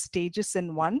these stages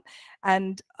in one,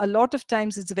 and a lot of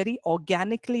times it's very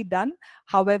organically done.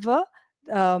 However,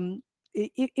 um,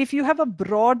 if you have a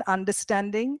broad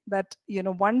understanding that,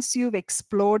 once you've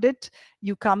explored it,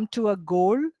 you come to a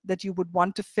goal that you would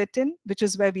want to fit in, which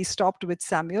is where we stopped with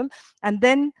Samuel. And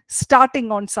then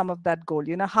starting on some of that goal,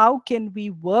 how can we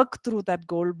work through that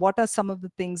goal? What are some of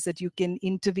the things that you can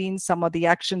intervene, some of the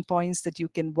action points that you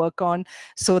can work on,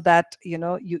 so that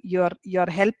you're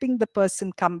helping the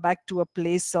person come back to a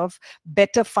place of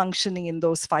better functioning in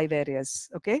those 5 areas.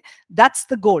 Okay, that's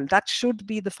the goal. That should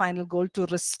be the final goal, to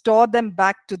restore them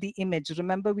back to the image.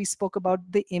 Remember, we spoke about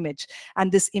the image,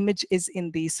 and this image is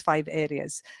in these 5 areas.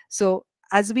 So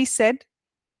as we said,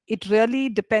 it really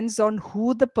depends on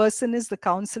who the person is, the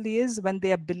counselor is. When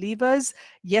they are believers,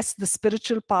 yes, the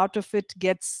spiritual part of it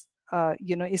gets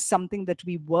is something that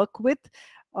we work with.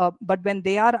 But when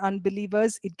they are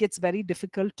unbelievers, it gets very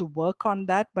difficult to work on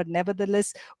that. But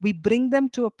nevertheless, we bring them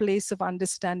to a place of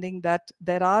understanding that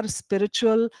there are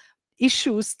spiritual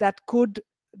issues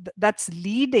that's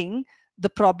leading the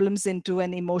problems into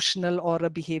an emotional or a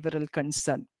behavioral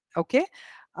concern. Okay.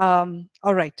 All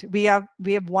right, we have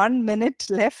 1 minute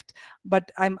left, but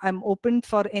I'm open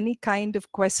for any kind of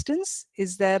questions.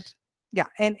 Is there, yeah,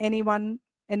 and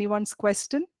anyone's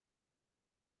question?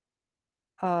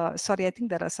 Sorry, I think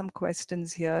there are some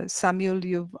questions here. Samuel,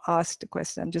 you've asked a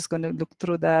question. I'm just going to look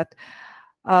through that.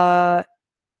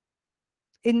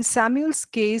 In Samuel's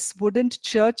case, wouldn't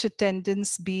church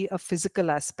attendance be a physical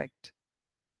aspect?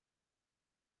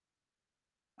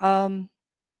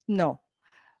 No.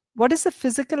 What is the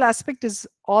physical aspect is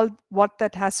all what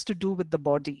that has to do with the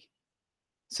body.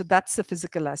 So that's the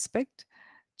physical aspect.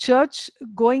 Church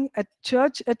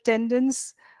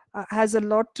attendance has a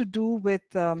lot to do with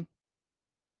no,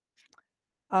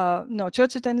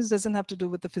 church attendance doesn't have to do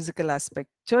with the physical aspect.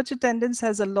 Church attendance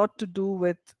has a lot to do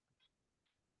with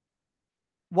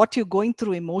what you're going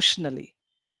through emotionally.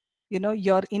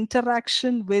 Your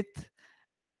interaction with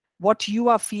what you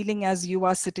are feeling as you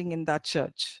are sitting in that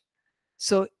church.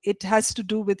 So it has to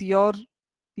do with your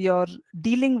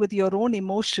dealing with your own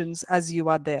emotions as you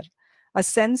are there. A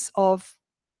sense of,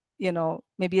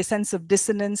 maybe a sense of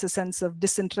dissonance, a sense of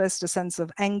disinterest, a sense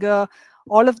of anger.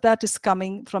 All of that is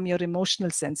coming from your emotional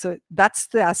sense. So that's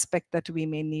the aspect that we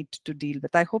may need to deal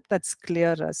with. I hope that's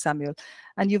clear, Samuel.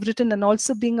 And you've written, and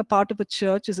also being a part of a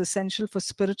church is essential for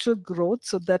spiritual growth.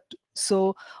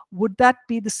 So would that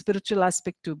be the spiritual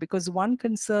aspect too? Because one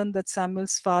concern that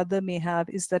Samuel's father may have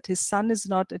is that his son is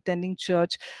not attending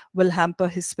church will hamper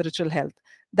his spiritual health.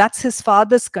 That's his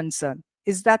father's concern.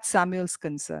 Is that Samuel's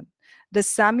concern? Does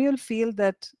Samuel feel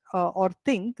that or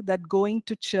think that going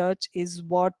to church is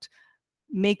what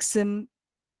makes him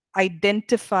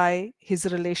identify his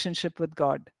relationship with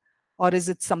God? Or is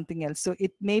it something else? So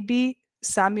it may be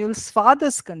Samuel's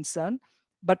father's concern,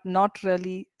 but not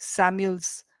really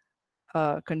Samuel's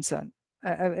concern.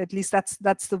 At least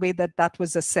that's the way that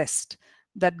was assessed.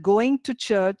 That going to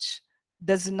church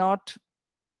does not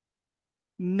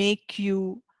make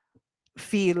you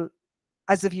feel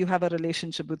as if you have a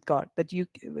relationship with God.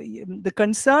 The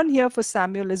concern here for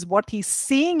Samuel is what he's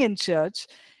seeing in church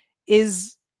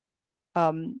is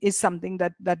something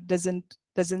that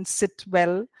doesn't sit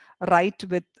well right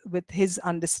with his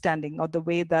understanding, or the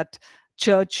way that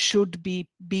church should be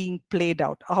being played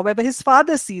out. However, his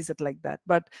father sees it like that,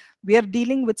 but we are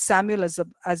dealing with Samuel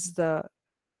as the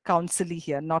counselee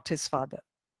here, not his father.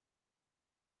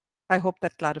 I hope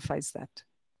that clarifies that.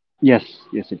 Yes,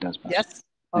 yes, it does, Pastor. Yes.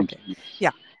 Thank Okay. you. Yes.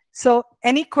 Yeah. So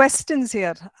any questions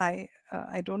here? I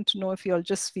don't know if you all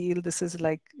just feel this is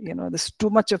like, there's too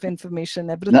much of information.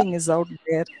 Now, Everything is out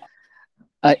there.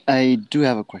 I do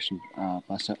have a question,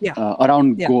 Pastor, Yeah.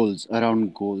 around Yeah. goals.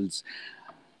 Around goals.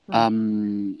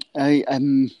 Mm.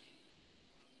 I'm,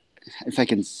 if I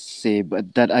can say,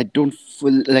 but that I don't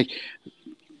feel like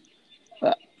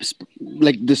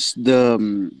this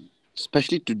the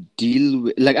especially to deal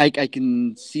with, like, I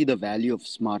can see the value of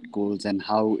smart goals and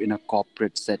how in a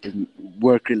corporate setting,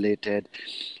 work related,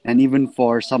 and even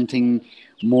for something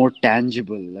more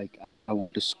tangible, like I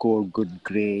want to score good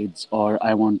grades or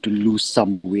I want to lose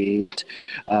some weight.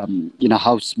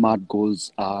 How smart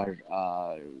goals are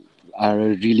a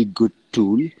really good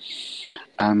tool.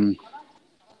 um,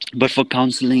 but for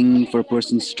counseling, for a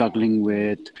person struggling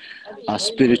with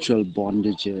spiritual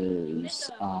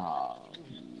bondages,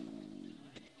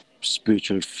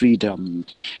 spiritual freedom,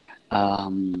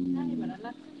 um,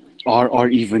 or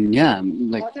even, yeah,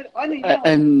 like,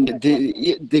 and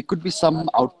there could be some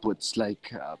outputs,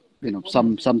 like,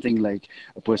 something like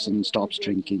a person stops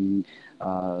drinking.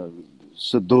 uh,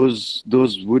 so those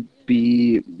would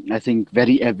be, I think,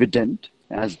 very evident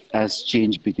as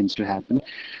change begins to happen.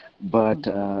 But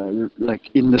like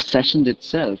in the session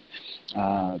itself,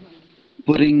 uh,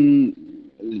 putting,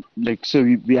 like, so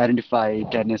we identify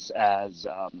Dennis as,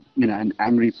 an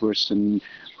angry person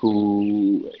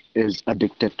who is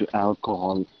addicted to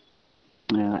alcohol.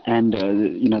 And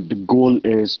the goal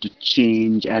is to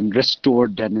change and restore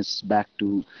Dennis back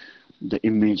to the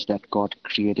image that God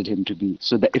created him to be.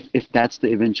 So that if that's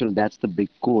the eventual, that's the big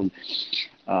goal.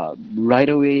 Right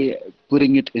away,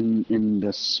 putting it in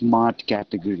the smart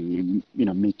category,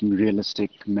 making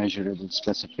realistic, measurable,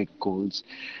 specific goals.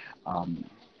 Um,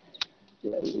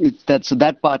 so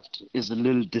that part is a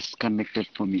little disconnected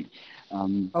for me,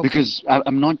 Okay. because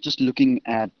I'm not just looking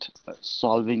at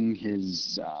solving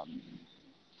his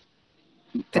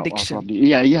Addiction. probably,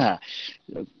 yeah, yeah.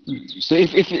 So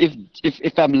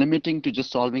if I'm limiting to just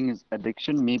solving his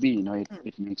addiction, maybe,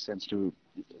 it makes sense to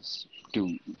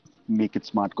make it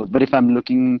smart goals. But if I'm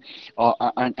looking,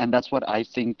 and that's what I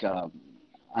think,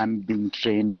 I'm being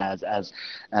trained as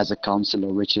a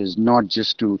counselor, which is not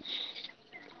just to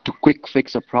quick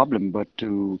fix a problem, but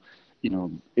to,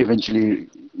 eventually,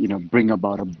 bring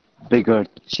about a bigger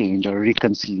change or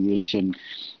reconciliation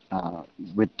uh,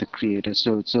 with the creator.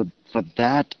 So for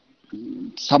that,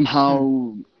 Mm.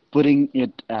 somehow putting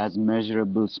it as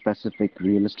measurable, specific,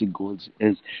 realistic goals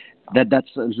is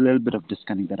that's a little bit of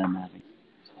disconnect that I'm having.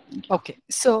 Thank you. Okay.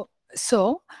 So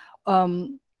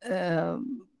um,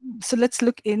 um, so let's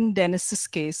look in Dennis's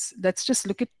case. Let's just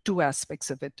look at two aspects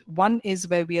of it. One is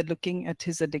where we are looking at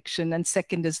his addiction, and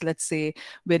second is, let's say,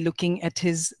 we're looking at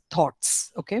his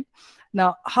thoughts. Okay.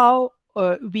 Now, how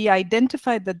we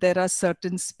identify that there are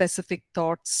certain specific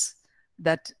thoughts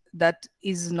that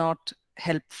is not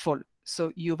helpful.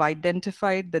 So you've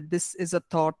identified that this is a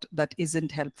thought that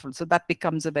isn't helpful. So that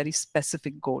becomes a very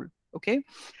specific goal. Okay.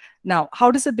 Now,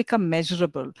 how does it become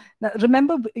measurable? Now,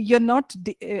 remember, you're not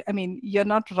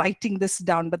writing this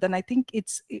down, but then I think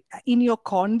it's in your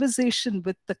conversation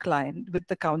with the client, with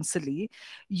the counselee,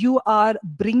 you are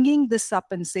bringing this up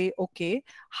and say, okay,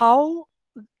 how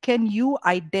can you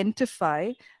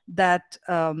identify that,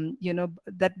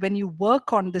 that when you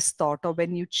work on this thought or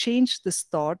when you change this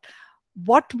thought,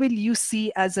 what will you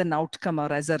see as an outcome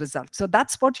or as a result? So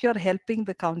that's what you're helping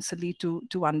the counselee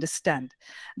to understand,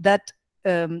 that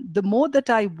the more that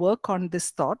I work on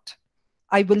this thought,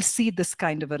 I will see this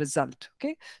kind of a result.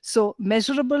 Okay. So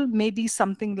measurable may be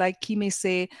something like he may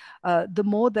say, the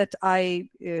more that I,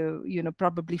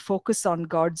 probably focus on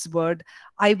God's word,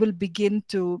 I will begin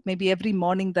to, maybe every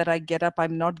morning that I get up,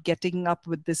 I'm not getting up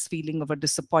with this feeling of a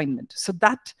disappointment. So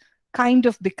that kind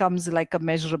of becomes like a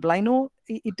measurable. I know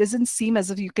it doesn't seem as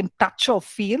if you can touch or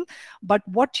feel, but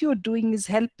what you're doing is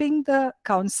helping the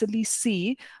counselee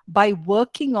see, by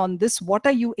working on this, what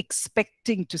are you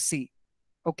expecting to see?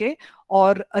 Okay.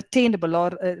 Or attainable,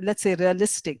 or let's say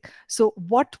realistic. So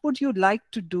what would you like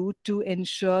to do to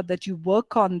ensure that you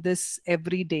work on this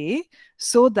every day,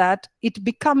 so that it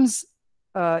becomes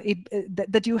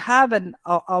that you have an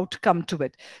outcome to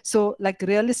it? So like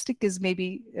realistic is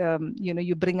maybe,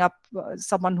 you bring up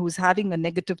someone who's having a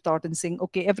negative thought and saying,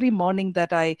 okay, every morning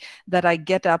that I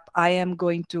get up, I am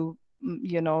going to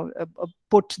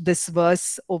put this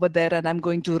verse over there, and I'm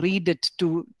going to read it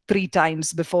 3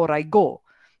 times before I go,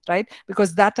 right?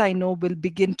 Because that I know will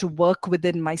begin to work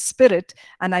within my spirit,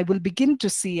 and I will begin to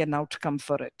see an outcome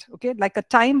for it. Okay. Like a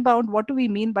time bound, what do we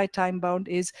mean by time bound?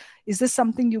 Is this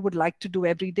something you would like to do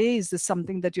every day? Is this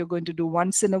something that you're going to do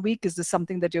once in a week? Is this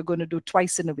something that you're going to do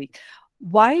twice in a week?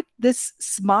 Why this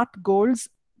smart goals?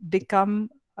 become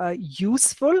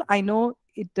useful, I know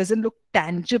it doesn't look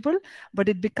tangible, but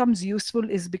it becomes useful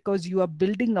is because you are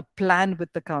building a plan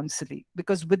with the counselee.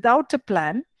 Because without a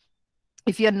plan,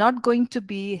 if you're not going to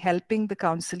be helping the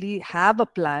counselee have a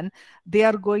plan, they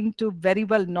are going to very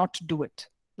well not do it.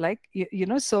 Like,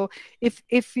 so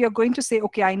if you're going to say,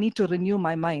 okay, I need to renew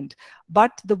my mind,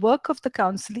 but the work of the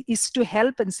counselee is to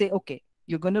help and say, okay,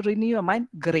 you're going to renew your mind,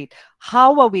 great.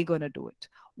 How are we going to do it?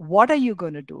 What are you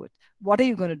going to do it? What are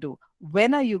you going to do?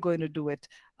 When are you going to do it?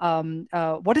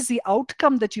 What is the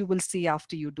outcome that you will see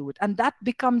after you do it? And that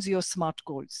becomes your SMART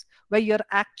goals, where you're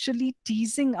actually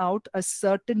teasing out a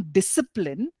certain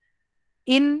discipline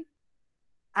in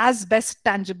as best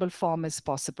tangible form as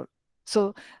possible.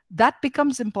 So that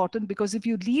becomes important, because if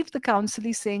you leave the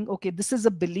counselee saying, okay, this is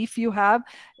a belief you have,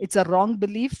 it's a wrong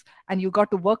belief, and you got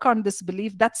to work on this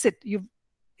belief, that's it.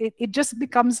 It just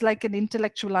becomes like an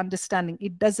intellectual understanding.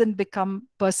 It doesn't become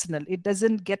personal. It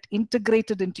doesn't get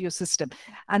integrated into your system.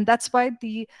 And that's why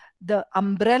the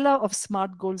umbrella of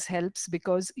SMART goals helps,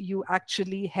 because you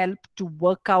actually help to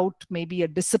work out maybe a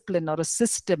discipline or a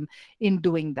system in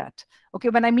doing that. Okay,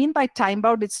 when I mean by time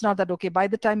bound, it's not that, okay, by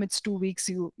the time it's 2 weeks,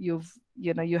 you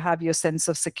have your sense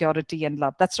of security and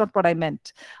love. That's not what I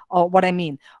meant, or what I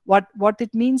mean. What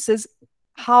it means is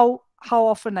how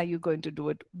often are you going to do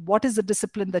it? What is the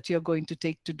discipline that you're going to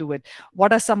take to do it?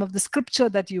 What are some of the scripture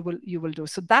that you will do?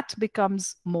 So that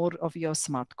becomes more of your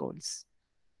SMART goals.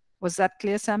 Was that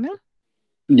clear, Samuel?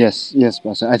 Yes,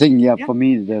 Pastor. I think, yeah, Yeah. for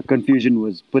me, the confusion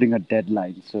was putting a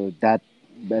deadline. So that,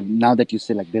 but now that you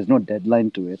say, like, there's no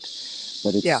deadline to it,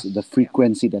 but Yeah. it's the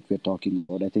frequency that we're talking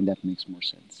about, I think that makes more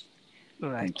sense.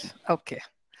 Thank you. Right. Okay.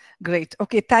 Great.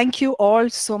 Okay. Thank you all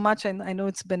so much. And I know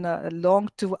it's been a long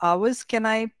 2 hours. Can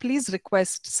I please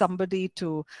request somebody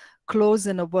to close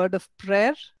in a word of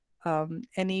prayer?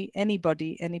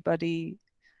 Anybody,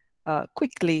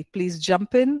 quickly, please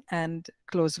jump in and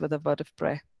close with a word of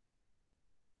prayer.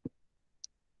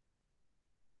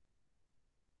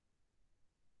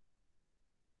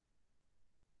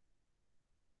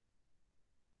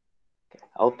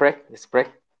 I'll pray. Let's pray.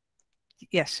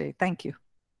 Yes, Shay. Thank you.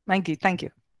 Mangi, thank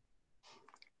you.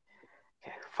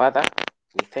 Okay. Father,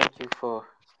 we thank you for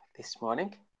this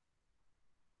morning.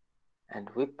 And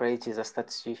we pray, Jesus,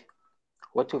 that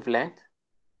what we've learned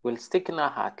will stick in our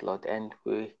heart, Lord, and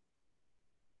we,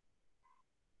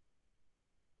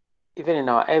 even in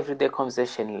our everyday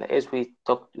conversation, as we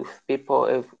talk with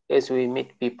people, as we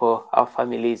meet people, our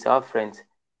families, our friends,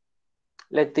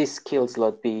 let these skills,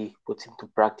 Lord, be put into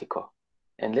practical,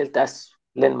 and let us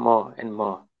learn more and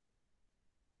more.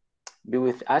 Be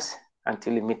with us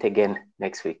until we meet again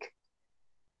next week.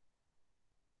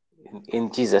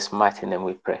 In Jesus' mighty name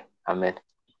we pray. Amen.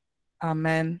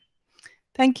 Amen.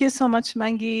 Thank you so much,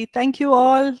 Mangi. Thank you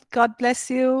all. God bless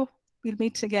you. We'll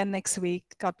meet again next week.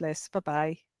 God bless.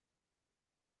 Bye-bye.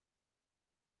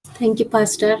 Thank you,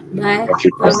 Pastor. Bye. Thank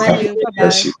you.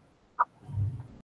 Bye-bye.